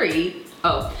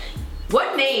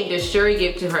name does Shuri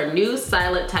give to her new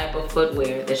silent type of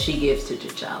footwear that she gives to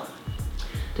T'Challa?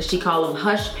 Does she call them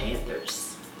Hush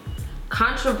Panthers,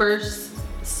 Controverse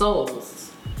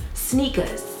Soles,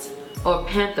 Sneakers, or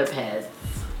Panther Pads?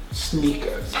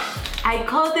 Sneakers. I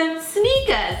call them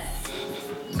Sneakers.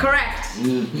 Correct.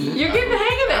 You're getting the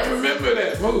hang of it. I remember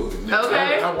that movie.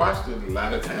 Okay. I watched it a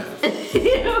lot of times.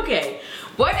 Okay.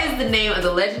 What is the name of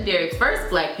the legendary first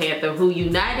Black Panther who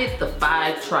united the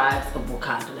 5 tribes of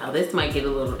Wakanda? Now this might get a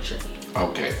little tricky.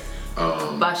 Okay.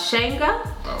 Bashanga?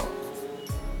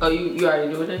 Oh, you already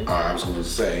knew it? I was gonna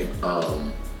say,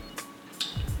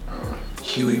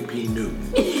 Huey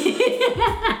Newton.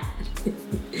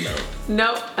 No.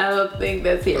 Nope, I don't think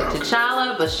that's it. Okay.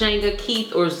 T'Challa, Bashanga,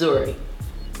 Keith, or Zuri?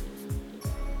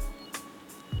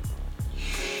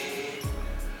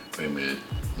 Wait a minute.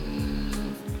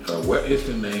 What is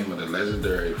the name of the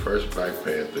legendary first Black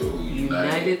Panther who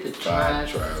united the five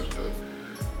tribes. tribes of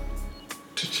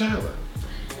T'Challa?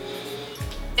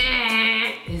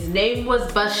 His name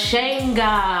was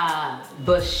Bashanga.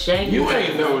 Bashanga. You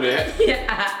ain't know that.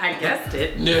 Yeah, I guessed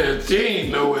it. Yeah, she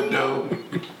ain't know it though.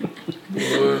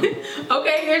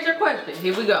 Okay, here's your question.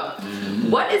 Here we go.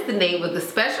 What is the name of the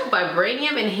special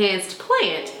vibranium enhanced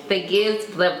plant that gives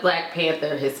the Black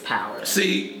Panther his powers?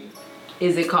 See,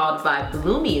 Is it called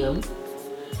Viblumium,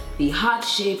 the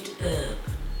heart-shaped herb,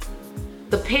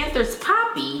 the Panther's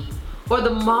poppy, or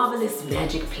the marvelous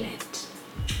magic plant?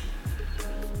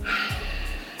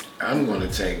 I'm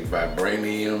gonna take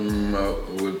vibranium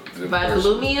with the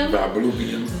Viblumium?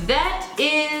 Viblumium. That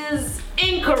is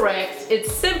incorrect.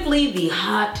 It's simply the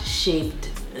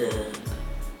heart-shaped herb.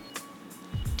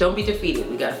 Don't be defeated.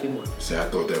 We got a few more. See, I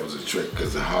thought that was a trick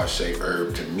because the heart-shaped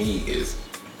herb to me is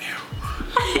marijuana.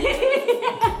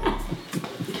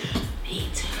 Me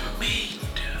too. Me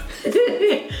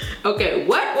too. Okay,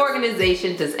 what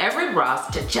organization does Everett Ross,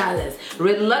 T'Challa's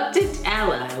reluctant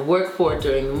ally, work for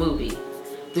during the movie?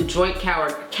 The Joint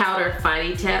Counter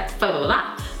Fighting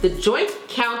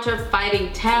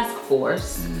Task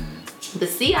Force, the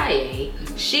CIA,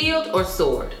 SHIELD, or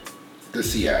SWORD? The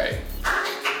CIA.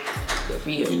 Good for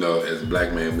you. You know, as a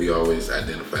black man, we always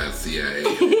identify CIA in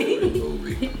every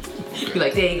movie. Okay. You're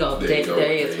like, there you go. There it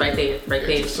is. Right there. Right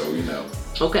there. So you know.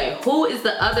 Okay, who is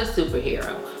the other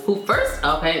superhero who first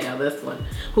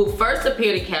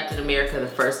appeared in Captain America: The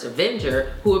First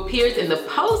Avenger, who appears in the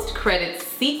post-credits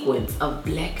sequence of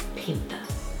Black Panther?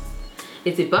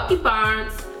 Is it Bucky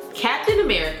Barnes, Captain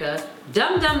America,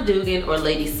 Dum Dum Dugan, or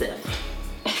Lady Sif?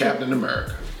 Captain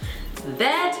America.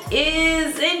 That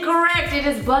is incorrect. It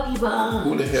is Bucky Barnes.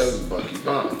 Who the hell is Bucky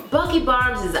Barnes? Bucky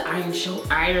Barnes is the Iron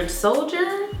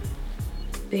Soldier.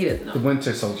 He doesn't know. The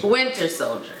Winter Soldier. Winter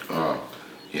Soldier. Oh,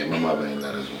 yeah, my mother ain't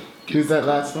let us. Who's that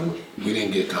last one? We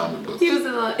didn't get comic books. He was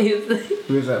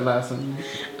Who's that last one?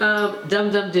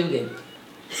 Dum Dum Dugan.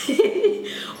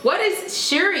 What is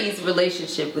Shuri's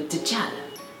relationship with T'Challa?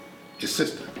 His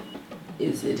sister.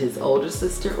 Is it his older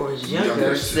sister or his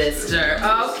younger sister?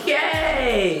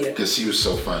 Okay. Because she was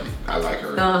so funny. I like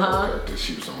her. Because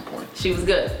she was on point. She was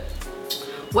good.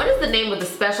 What is the name of the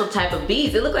special type of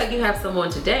beads? It looked like you have someone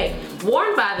today.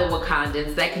 Worn by the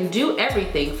Wakandans that can do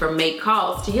everything from make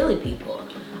calls to healing people.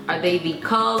 Are they the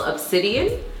Cull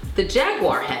Obsidian, the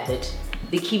Jaguar Habit,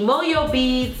 the Kimoyo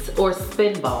beads, or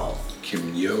spin balls?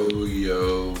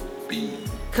 Kimoyo beads.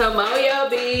 Kimoyo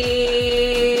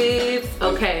beads.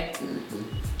 Okay.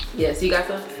 Yes, you got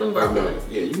some Oh, no.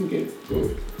 Yeah, you can get it. Go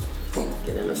ahead.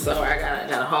 Get in the sewer. I got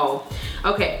a hole.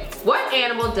 Okay. What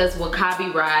animal does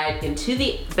Wakabi ride into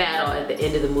the battle at the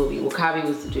end of the movie? Wakabi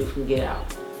was the dude from Get Out.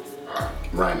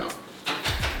 Rhino.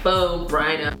 Boom,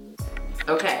 Rhino.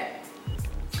 Okay.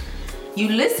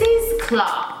 Ulysses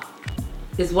Claw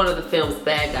is one of the film's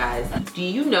bad guys. Do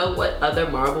you know what other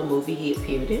Marvel movie he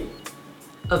appeared in?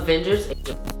 Avengers,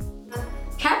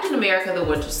 Captain America: The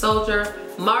Winter Soldier,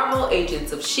 Marvel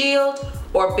Agents of S.H.I.E.L.D.,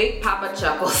 or Big Papa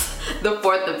Chuckles, the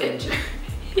Fourth Avenger?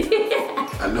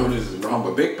 I know this is wrong,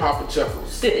 but Big Papa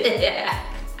Chuckles.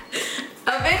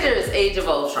 Avengers: Age of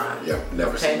Ultron. Yep,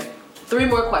 never seen it. 3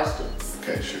 more questions.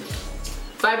 Okay, shoot.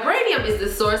 Vibranium is the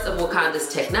source of Wakanda's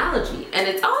technology, and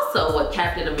it's also what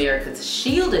Captain America's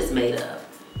shield is made of.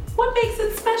 What makes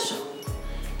it special?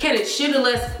 Can it shoot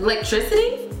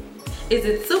electricity? Is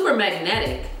it super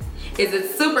magnetic? Is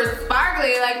it super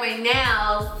sparkly like my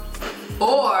nails?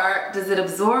 Or does it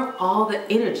absorb all the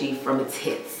energy from its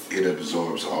hits? It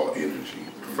absorbs all energy.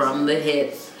 From the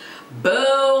hits.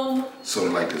 Boom! Sort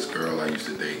of like this girl I used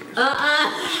to date.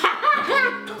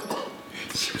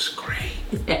 She was great.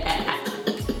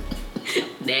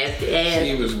 Nasty ass.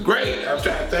 She was great. I'm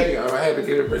trying to tell you, I had to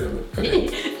get rid of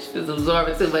it. She was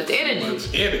absorbing too much energy.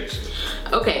 Much energy.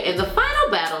 Okay, in the final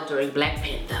battle during Black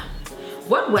Panther,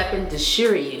 what weapon does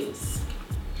Shuri use?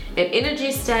 An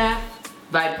energy staff,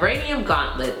 vibranium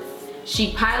gauntlets,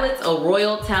 she pilots a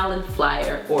Royal Talon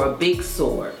flyer, or a big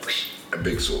sword? A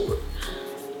big sword.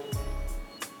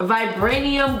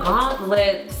 Vibranium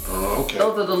gauntlets. Oh, okay.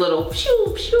 Those are the little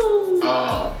pew pew.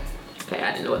 Oh. Okay,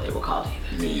 I didn't know what they were called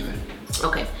either. Me either.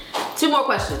 Okay, 2 more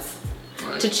questions.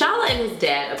 Right. T'Challa and his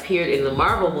dad appeared in the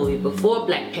Marvel movie before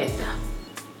Black Panther.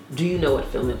 Do you know what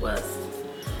film it was?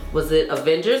 Was it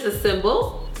Avengers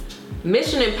Assemble,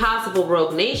 Mission Impossible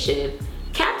Rogue Nation,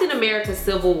 Captain America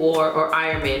Civil War, or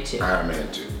Iron Man 2? Iron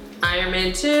Man 2. Iron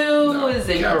Man 2 is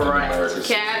Captain incorrect. America.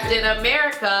 Captain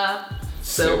America,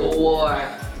 Civil War.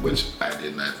 Which I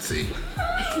did not see.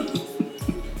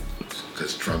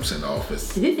 Because Trump's in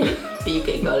office. You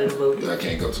can't go to the movie. I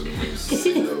can't go to the movies to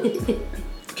see no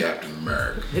Captain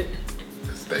America.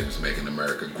 Because they was making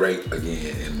America great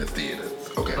again in the theaters.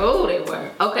 Okay. Oh, they were.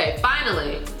 Okay,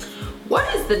 finally.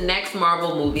 What is the next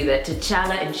Marvel movie that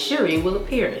T'Challa and Shuri will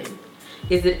appear in?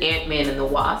 Is it Ant-Man and the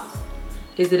Wasp?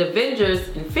 Is it Avengers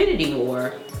Infinity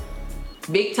War?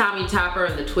 Big Tommy Topper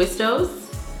and the Twistos?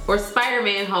 Or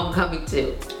Spider-Man Homecoming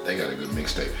 2? They got a good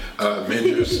mixtape.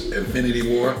 Avengers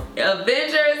Infinity War.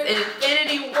 Avengers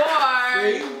Infinity War.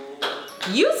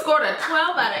 See? You scored a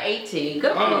 12 out of 18.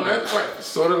 Good for Oh, you. that's right.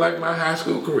 Sort of like my high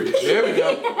school career. There we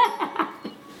go.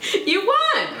 You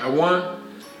won. I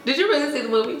won. Did you really see the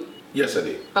movie? Yes, I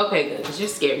did. Okay, good, because you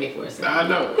scared me for a second. I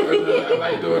know. I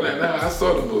like doing that now. I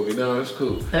saw the movie. No, it's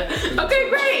cool. Okay,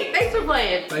 great. Thanks for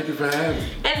playing. Thank you for having me.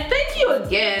 And thank you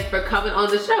again for coming on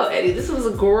the show, Eddie. This was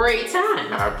a great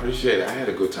time. I appreciate it. I had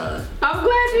a good time. I'm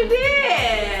glad you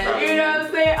did. You know what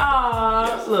I'm saying? Aw,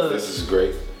 Yes, look. this is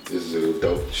great. This is a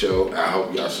dope show. I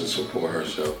hope y'all should support her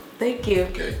show. Thank you.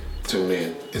 Okay, tune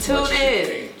in. As Tune much as you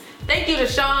in. can. Thank you to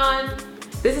Sean.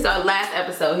 This is our last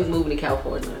episode. He's moving to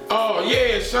California. Oh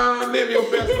yeah, Sean, live your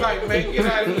best life, man. Get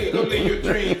out of here. Go live your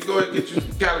dreams. Go ahead and get you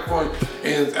to California.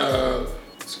 And a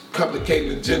couple of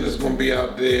Caitlyn Jenner's gonna be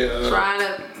out there. Trying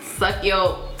to suck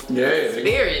your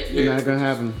spirit. Yeah. Not gonna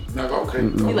happen. No, okay.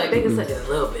 He's like, they can suck it a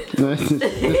little bit. That's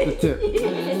the tip.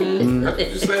 That's what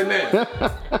you say now.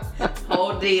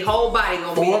 Whole body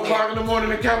gonna be 4 there. o'clock in the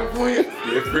morning in California,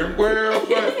 different world,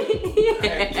 but I had to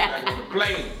get back on the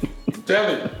plane. I'm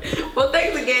telling you. Well,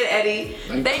 thanks again, Eddie.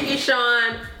 Thank you,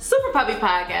 Sean. Super Puppy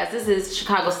Podcast. This is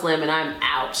Chicago Slim, and I'm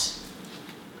out.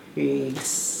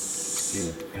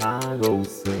 Peace. Chicago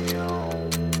Slim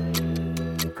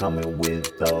coming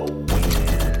with the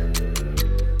win.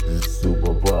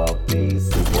 Super Puppy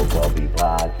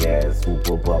Podcast,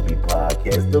 Super Puppy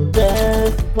Podcast, the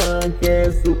best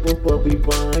podcast, Super Puppy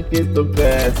Podcast, the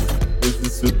best. This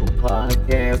is Super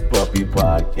Podcast, Puppy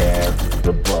Podcast,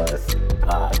 the best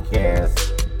podcast.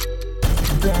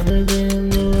 Better than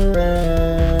the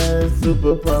rest,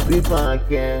 Super Puppy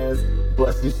Podcast.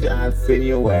 Busting shots in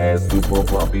your ass, Super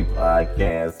Puppy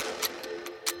Podcast.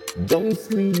 Don't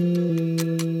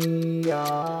sleep,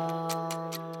 y'all.